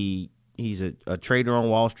 He's a trader on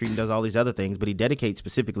Wall Street and does all these other things, but he dedicates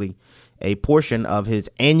specifically a portion of his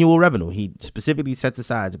annual revenue. He specifically sets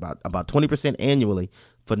aside about 20% annually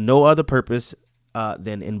for no other purpose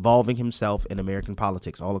than involving himself in American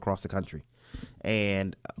politics all across the country.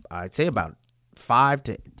 And I'd say about 5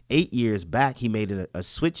 to 8 years back, he made a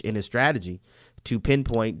switch in his strategy to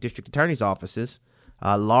pinpoint district attorney's offices,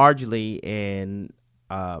 largely in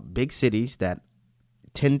big cities that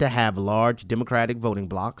tend to have large Democratic voting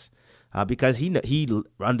blocks, because he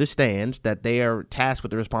understands that they are tasked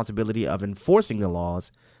with the responsibility of enforcing the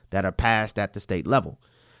laws that are passed at the state level.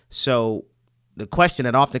 So the question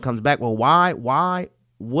that often comes back, well, why,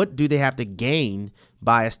 what do they have to gain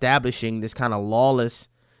by establishing this kind of lawless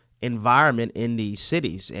environment in these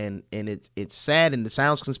cities? And it's sad and it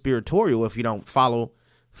sounds conspiratorial if you don't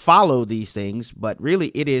follow these things, but really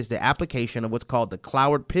it is the application of what's called the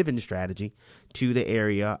Cloward-Piven strategy to the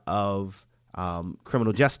area of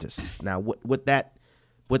criminal justice. Now, what that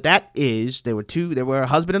is, there were a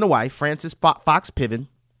husband and a wife, Frances Fox Piven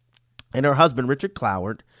and her husband, Richard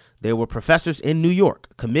Cloward. They were professors in New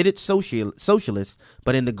York, committed socialists,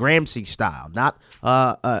 but in the Gramsci style, not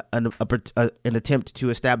an attempt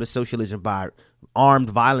to establish socialism by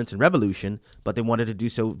armed violence and revolution, but they wanted to do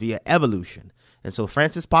so via evolution. And so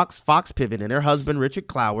Frances Fox Piven and her husband, Richard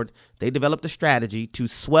Cloward, they developed a strategy to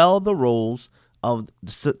swell the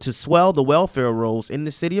welfare rolls in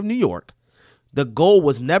the city of New York. The goal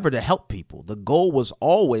was never to help people. The goal was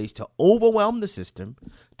always to overwhelm the system,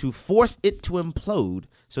 to force it to implode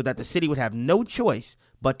so that the city would have no choice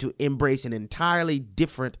but to embrace an entirely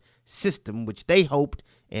different system, which they hoped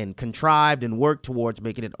and contrived and worked towards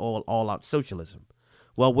making it all out socialism.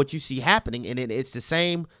 Well, what you see happening, and it's the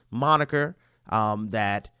same moniker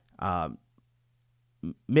that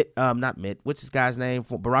what's this guy's name?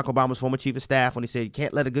 Barack Obama's former chief of staff, when he said you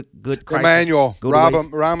can't let a good crisis Emanuel, go to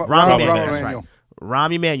waste. Rahm Emanuel.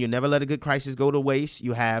 Rahm Emanuel, never let a good crisis go to waste.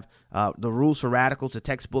 You have the Rules for Radicals, a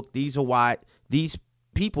textbook. These are why these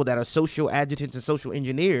people that are social adjutants and social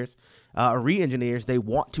engineers, re-engineers, they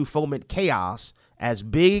want to foment chaos as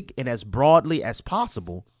big and as broadly as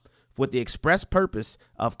possible, with the express purpose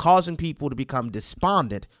of causing people to become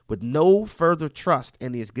despondent with no further trust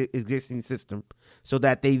in the existing system, so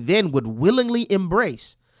that they then would willingly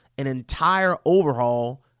embrace an entire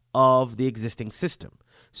overhaul of the existing system.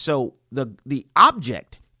 So the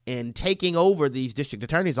object in taking over these district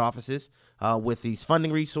attorney's offices with these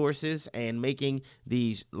funding resources and making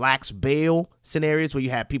these lax bail scenarios where you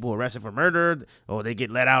have people arrested for murder or they get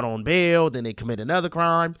let out on bail, then they commit another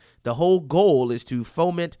crime. The whole goal is to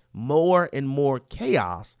foment more and more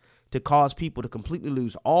chaos to cause people to completely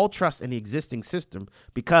lose all trust in the existing system,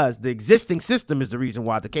 because the existing system is the reason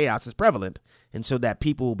why the chaos is prevalent, and so that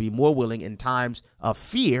people will be more willing in times of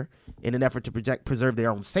fear, in an effort to preserve their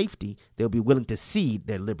own safety, they'll be willing to cede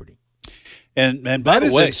their liberty. And by that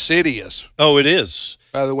the way, is insidious. Oh, it is.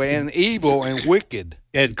 By the way, and evil and wicked.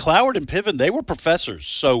 And Cloward and Piven, they were professors.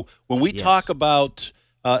 So when we talk about,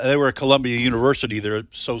 they were at Columbia University, they're a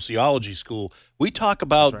sociology school. We talk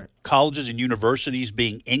about colleges and universities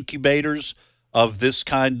being incubators of this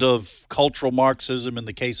kind of cultural Marxism in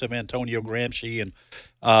the case of Antonio Gramsci. And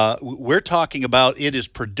we're talking about it is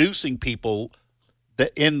producing people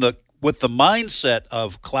that with the mindset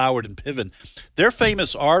of Cloward and Piven. Their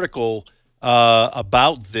famous article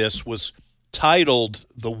about this was titled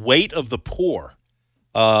 "The Weight of the Poor,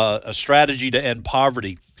 a Strategy to End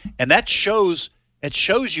Poverty." And that shows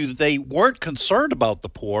you that they weren't concerned about the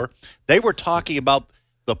poor. They were talking about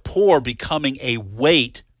the poor becoming a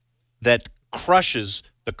weight that crushes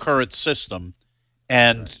the current system.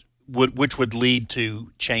 And which would lead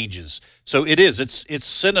to changes. So it's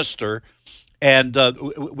sinister, and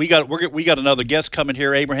we got another guest coming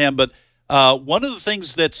here, Abraham. But one of the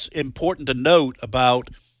things that's important to note about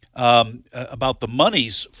the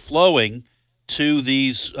monies flowing to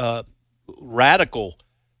these radical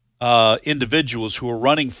individuals who are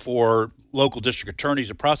running for local district attorneys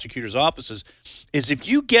or prosecutors' offices is if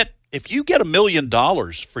you get $1 million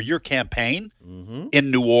for your campaign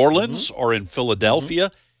in New Orleans or in Philadelphia,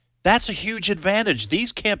 that's a huge advantage.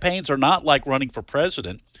 These campaigns are not like running for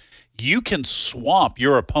president. You can swamp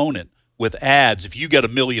your opponent with ads if you get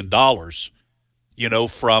 $1 million,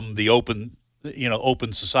 from the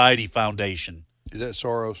Open Society Foundation. Is that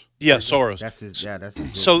Soros? Yeah, Soros. That's his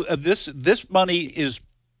group. So this money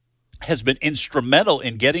has been instrumental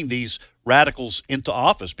in getting these radicals into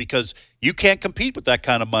office, because you can't compete with that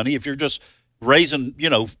kind of money if you're just raising,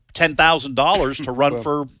 $10,000 to run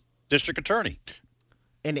for district attorney.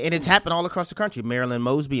 And it's happened all across the country. Marilyn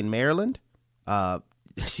Mosby in Maryland,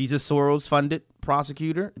 she's a Soros-funded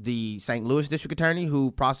prosecutor. The St. Louis district attorney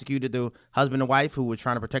who prosecuted the husband and wife who were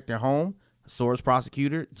trying to protect their home, a Soros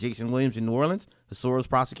prosecutor. Jason Williams in New Orleans, a Soros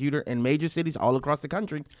prosecutor. In major cities all across the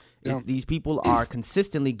country, these people are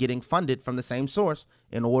consistently getting funded from the same source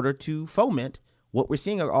in order to foment what we're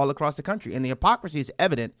seeing all across the country. And the hypocrisy is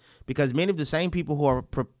evident because many of the same people who are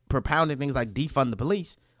propounding things like defund the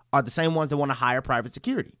police are the same ones that want to hire private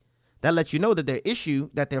security. That lets you know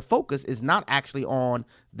that their focus is not actually on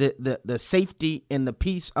the safety and the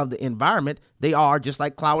peace of the environment. They are, just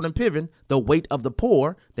like Cloward and Piven, the weight of the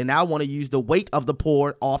poor. They now want to use the weight of the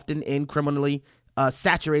poor, often in criminally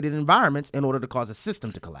saturated environments, in order to cause a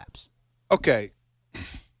system to collapse. Okay.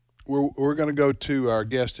 We're going to go to our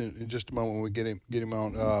guest in just a moment when we get him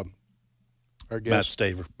on. Our guest,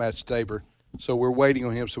 Matt Staver. So we're waiting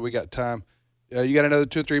on him, so we got time. You got another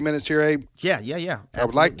 2 or 3 minutes here, Abe? Yeah. Absolutely. I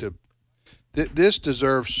would like to. This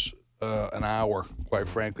deserves an hour, quite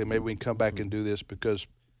frankly. Maybe we can come back and do this because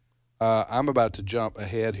I'm about to jump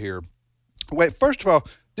ahead here. Wait, first of all,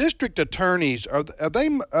 district attorneys are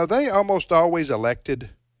they almost always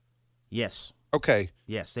elected? Yes. Okay.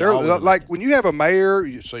 Yes. They're like when you have a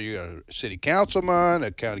mayor, so you got a city councilman,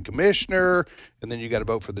 a county commissioner, and then you got to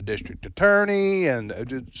vote for the district attorney,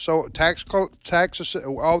 and so taxes,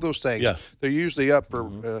 all those things. Yeah. They're usually up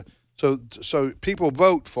for. So people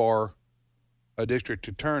vote for a district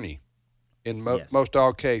attorney in most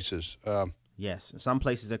all cases. Yes. In some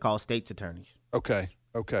places they're called state's attorneys. Okay.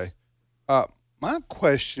 My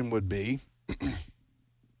question would be.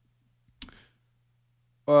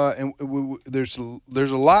 There's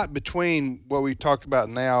a lot between what we talked about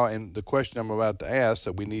now and the question I'm about to ask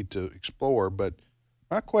that we need to explore. But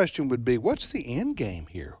my question would be, what's the end game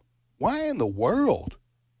here? Why in the world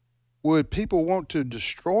would people want to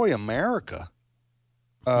destroy America,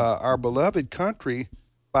 our beloved country,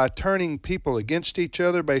 by turning people against each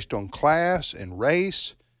other based on class and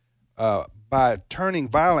race, by turning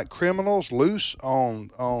violent criminals loose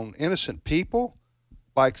on innocent people?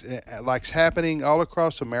 Like's happening all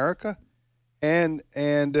across America, and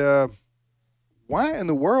why in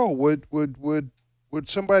the world would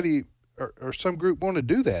somebody or some group want to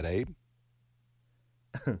do that, Abe?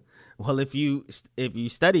 Well, if you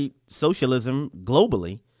study socialism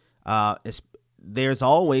globally, there's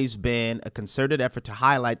always been a concerted effort to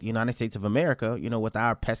highlight the United States of America, with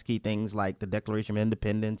our pesky things like the Declaration of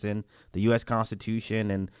Independence and the U.S. Constitution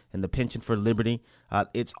and the Pension for Liberty.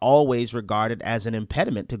 It's always regarded as an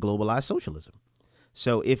impediment to globalized socialism.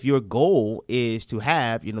 So if your goal is to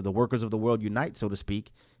have, the workers of the world unite, so to speak,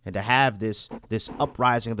 and to have this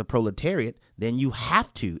uprising of the proletariat, then you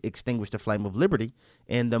have to extinguish the flame of liberty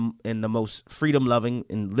in the most freedom-loving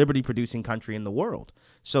and liberty-producing country in the world.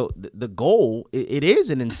 So the goal, it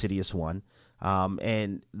is an insidious one,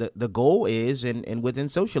 and the goal is, and within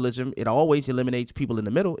socialism, it always eliminates people in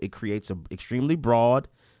the middle. It creates an extremely broad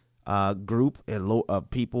group of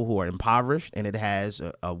people who are impoverished, and it has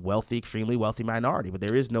a wealthy, extremely wealthy minority. But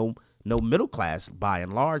there is no middle class by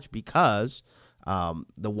and large, because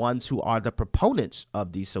the ones who are the proponents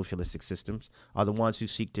of these socialistic systems are the ones who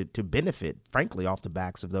seek to benefit, frankly, off the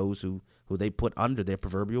backs of those who they put under their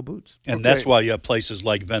proverbial boots. And that's why you have places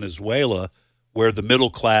like Venezuela where the middle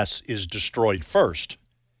class is destroyed first,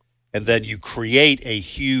 and then you create a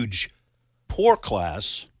huge poor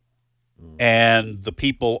class, and the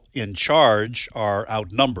people in charge are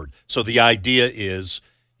outnumbered. So the idea is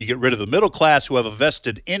you get rid of the middle class who have a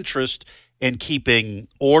vested interest in keeping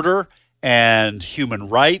order and human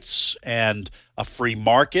rights and a free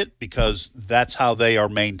market, because that's how they are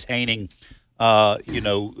maintaining,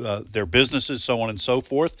 their businesses, so on and so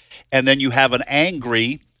forth. And then you have an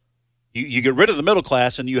angry You get rid of the middle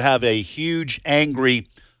class, and you have a huge, angry,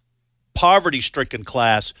 poverty-stricken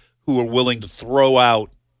class who are willing to throw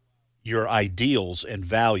out your ideals and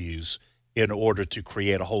values in order to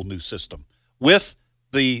create a whole new system. With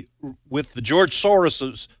the George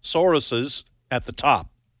Soroses at the top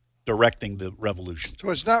directing the revolution. So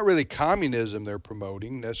it's not really communism they're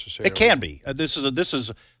promoting necessarily. It can be. This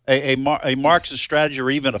is a Marxist strategy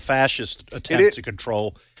or even a fascist attempt to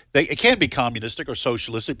control. It can be communistic or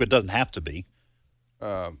socialistic, but it doesn't have to be.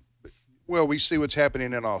 Well, we see what's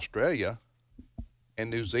happening in Australia and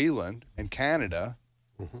New Zealand and Canada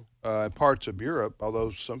and parts of Europe,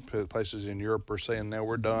 although some places in Europe are saying now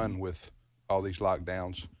we're done with all these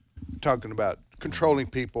lockdowns. I'm talking about controlling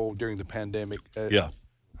people during the pandemic.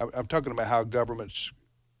 I'm talking about how governments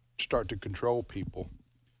start to control people.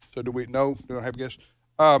 So do we know? Do I have a guess?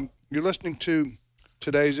 You're listening to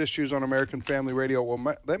today's issues on American Family Radio.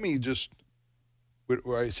 Well, let me just,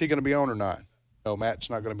 is he going to be on or not? No, Matt's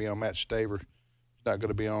not going to be on. Matt Staver is not going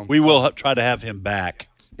to be on. We will try to have him back.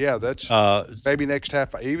 Yeah, that's maybe next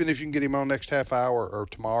half, even if you can get him on next half hour or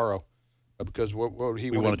tomorrow, because we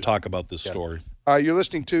want to talk about this story. You're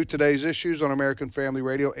listening to today's issues on American Family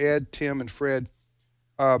Radio. Ed, Tim, and Fred.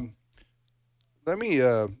 Let me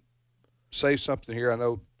say something here. I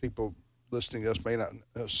know people listening to us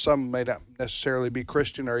some may not necessarily be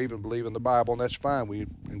Christian or even believe in the Bible, and that's fine. We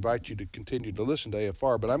invite you to continue to listen to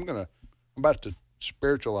AFR, but I'm about to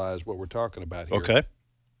spiritualize what we're talking about here. Okay.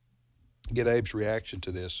 Get Abe's reaction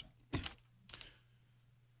to this.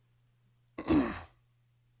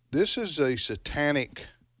 This is a satanic,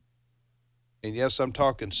 and yes, I'm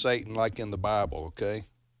talking Satan like in the Bible, okay?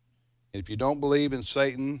 If you don't believe in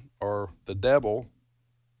Satan or the devil,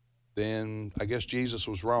 then I guess Jesus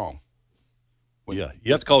was wrong. You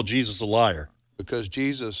have to call Jesus a liar. Because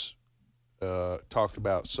Jesus talked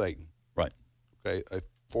about Satan. Right. Okay, a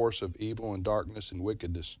force of evil and darkness and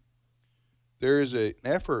wickedness. There is a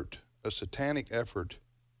satanic effort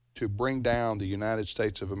to bring down the United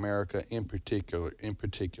States of America in particular.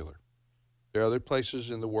 There are other places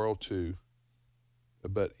in the world too,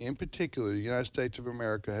 but in particular, the United States of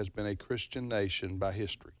America has been a Christian nation by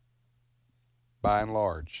history. By and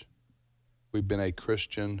large, we've been a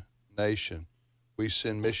Christian nation. We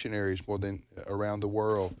send missionaries more than around the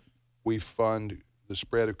world. We fund the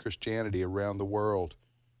spread of Christianity around the world.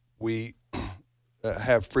 We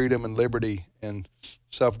have freedom and liberty and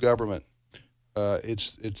self-government.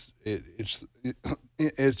 It's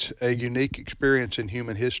a unique experience in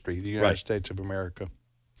human history, the United States of America.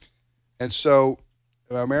 And so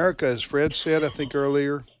America, as Fred said, I think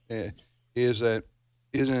earlier, is an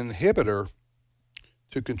inhibitor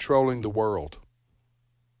to controlling the world.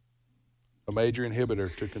 A major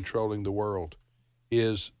inhibitor to controlling the world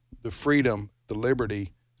is the freedom, the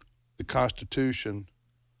liberty, the Constitution,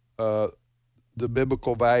 the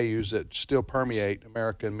biblical values that still permeate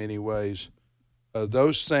America in many ways.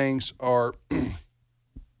 Those things are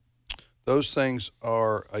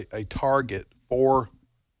a target for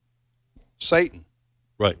Satan.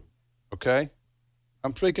 Right. Okay?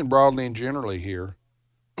 I'm speaking broadly and generally here.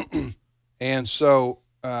 And so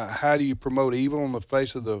how do you promote evil on the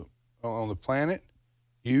face of on the planet?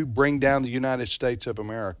 You bring down the United States of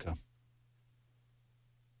America.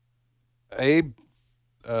 Abe,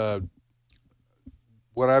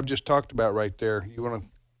 what I've just talked about right there, you want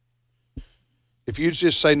to, if you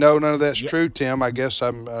just say no, none of that's true, Tim, I guess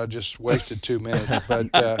I'm just wasted 2 minutes.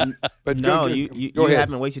 But no, you go ahead.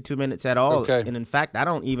 Haven't wasted 2 minutes at all. Okay. And in fact, I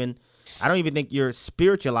don't even think you're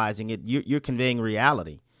spiritualizing it. You're conveying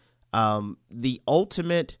reality. The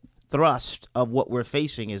ultimate thrust of what we're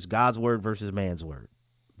facing is God's word versus man's word.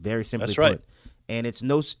 Very simply That's right. put. And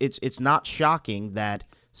it's not shocking that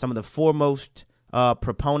some of the foremost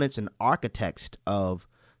proponents and architects of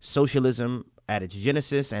socialism at its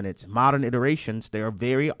genesis and its modern iterations, they are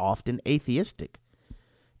very often atheistic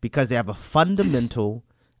because they have a fundamental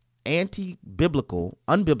anti-biblical,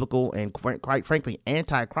 unbiblical, and quite frankly,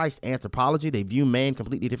 anti-Christ anthropology. They view man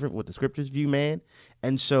completely different from what the scriptures view man.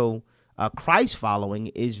 And so Christ following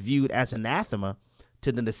is viewed as anathema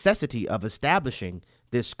to the necessity of establishing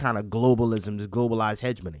this kind of globalism, this globalized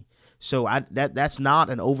hegemony. So that's not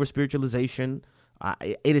an over-spiritualization.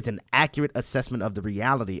 It is an accurate assessment of the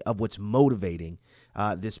reality of what's motivating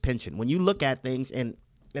this penchant. When you look at things, and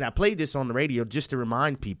I played this on the radio just to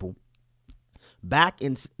remind people, back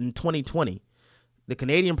in 2020, the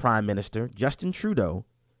Canadian Prime Minister, Justin Trudeau,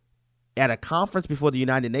 at a conference before the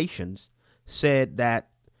United Nations, said that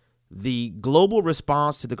the global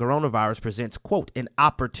response to the coronavirus presents, quote, an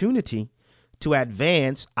opportunity to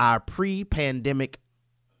advance our pre-pandemic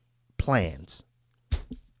plans. I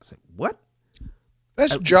said, what?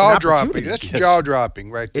 That's jaw-dropping. That's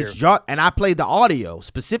jaw-dropping right there. And I played the audio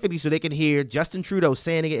specifically so they can hear Justin Trudeau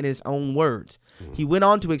saying it in his own words. He went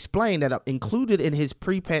on to explain that included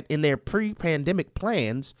in their pre-pandemic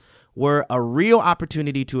plans were a real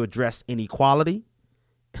opportunity to address inequality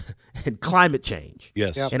and climate change.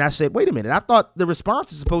 Yes. Yep. And I said, wait a minute. I thought the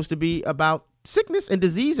response is supposed to be about sickness and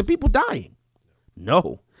disease and people dying.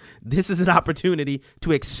 No. This is an opportunity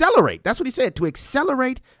to accelerate. That's what he said, to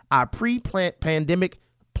accelerate our pre-pandemic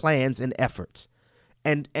plans and efforts.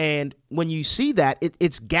 And when you see that,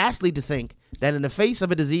 it's ghastly to think that in the face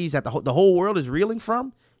of a disease that the whole world is reeling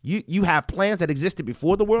from, you have plans that existed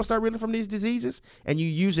before the world started reeling from these diseases, and you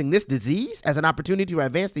using this disease as an opportunity to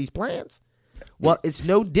advance these plans. Well, it's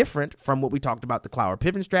no different from what we talked about, the Cloward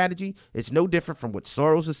Piven strategy. It's no different from what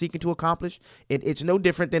Soros is seeking to accomplish. It's no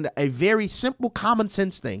different than a very simple common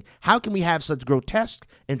sense thing. How can we have such grotesque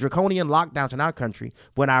and draconian lockdowns in our country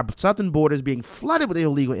when our southern border is being flooded with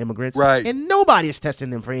illegal immigrants and nobody is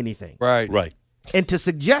testing them for anything? Right. And to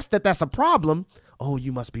suggest that that's a problem, oh,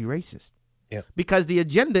 you must be racist. Yeah. Because the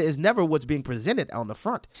agenda is never what's being presented on the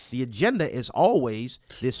front. The agenda is always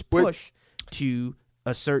this push to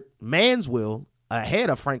assert man's will ahead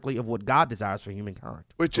of, frankly, of what God desires for humankind.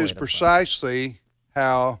 Which is precisely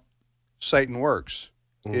how Satan works,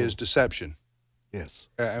 is deception. Yes.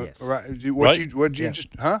 Right. What you just,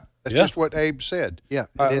 That's just what Abe said. Yeah.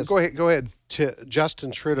 Go ahead. To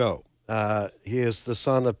Justin Trudeau, he is the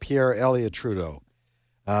son of Pierre Elliott Trudeau,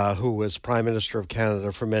 who was Prime Minister of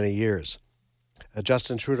Canada for many years.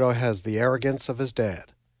 Justin Trudeau has the arrogance of his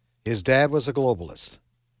dad. His dad was a globalist.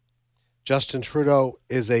 Justin Trudeau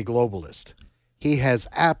is a globalist. He has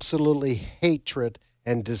absolutely hatred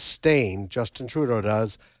and disdain, Justin Trudeau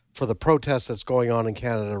does, for the protest that's going on in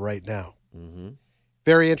Canada right now. Mm-hmm.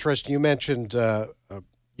 Very interesting. You mentioned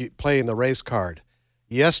playing the race card.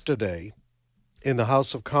 Yesterday, in the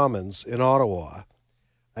House of Commons in Ottawa,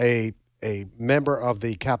 a member of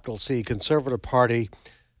the Capital C Conservative Party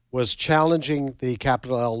was challenging the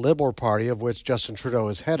Capital L Liberal Party, of which Justin Trudeau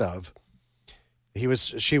is head of.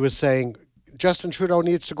 She was saying, Justin Trudeau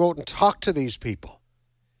needs to go out and talk to these people.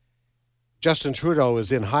 Justin Trudeau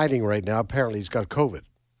is in hiding right now. Apparently he's got COVID.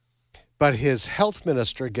 But his health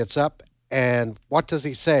minister gets up, and what does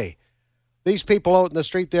he say? These people out in the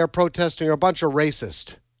street there protesting are a bunch of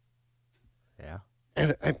racists. Yeah.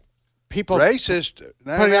 And people... Racist?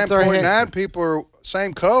 99.9 people are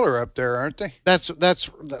same color up there, aren't they? That's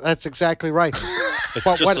exactly right.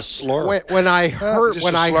 It's just a slur. When I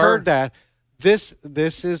heard that, this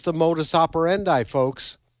is the modus operandi,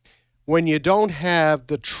 folks. When you don't have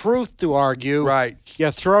the truth to argue,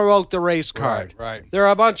 you throw out the race card. Right. They're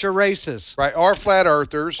a bunch of racists. Right, or flat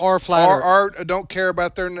earthers. Or don't care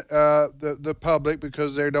about their the public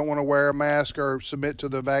because they don't want to wear a mask or submit to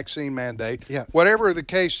the vaccine mandate. Yeah. Whatever the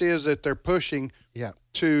case is that they're pushing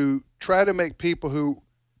to try to make people who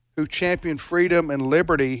champion freedom and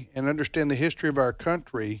liberty and understand the history of our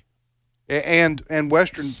country and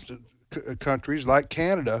Western countries like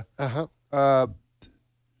Canada,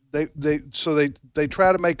 they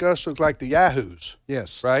try to make us look like the yahoos.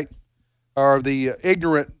 Yes. Right? Or the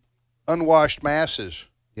ignorant, unwashed masses.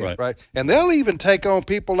 Right. And they'll even take on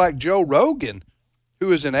people like Joe Rogan,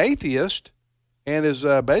 who is an atheist and is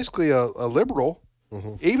basically a liberal.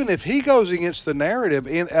 Mm-hmm. Even if he goes against the narrative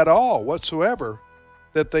at all whatsoever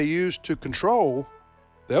that they use to control,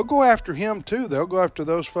 they'll go after him too. They'll go after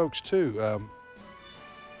those folks too.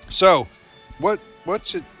 So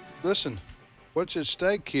what's at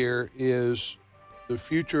stake here is the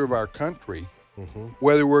future of our country,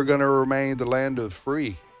 whether we're going to remain the land of the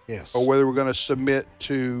free, or whether we're going to submit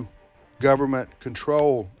to government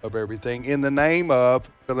control of everything in the name of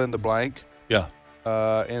fill in the blank. Yeah.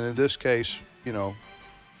 And in this case,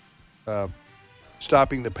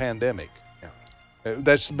 stopping the pandemic. Yeah.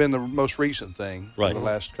 That's been the most recent thing in the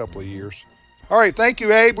last couple of years. All right. Thank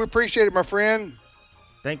you, Abe. We appreciate it, my friend.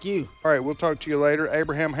 Thank you. All right, we'll talk to you later.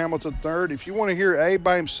 Abraham Hamilton III. If you want to hear Abe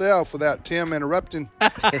by himself without Tim interrupting,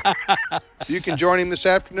 you can join him this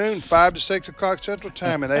afternoon, 5 to 6 o'clock Central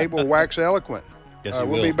Time, and Abe will wax eloquent. Yes, he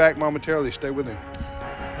we'll will. be back momentarily. Stay with him.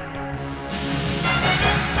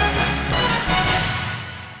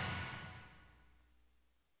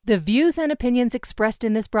 The views and opinions expressed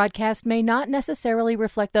in this broadcast may not necessarily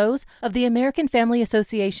reflect those of the American Family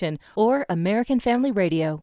Association or American Family Radio.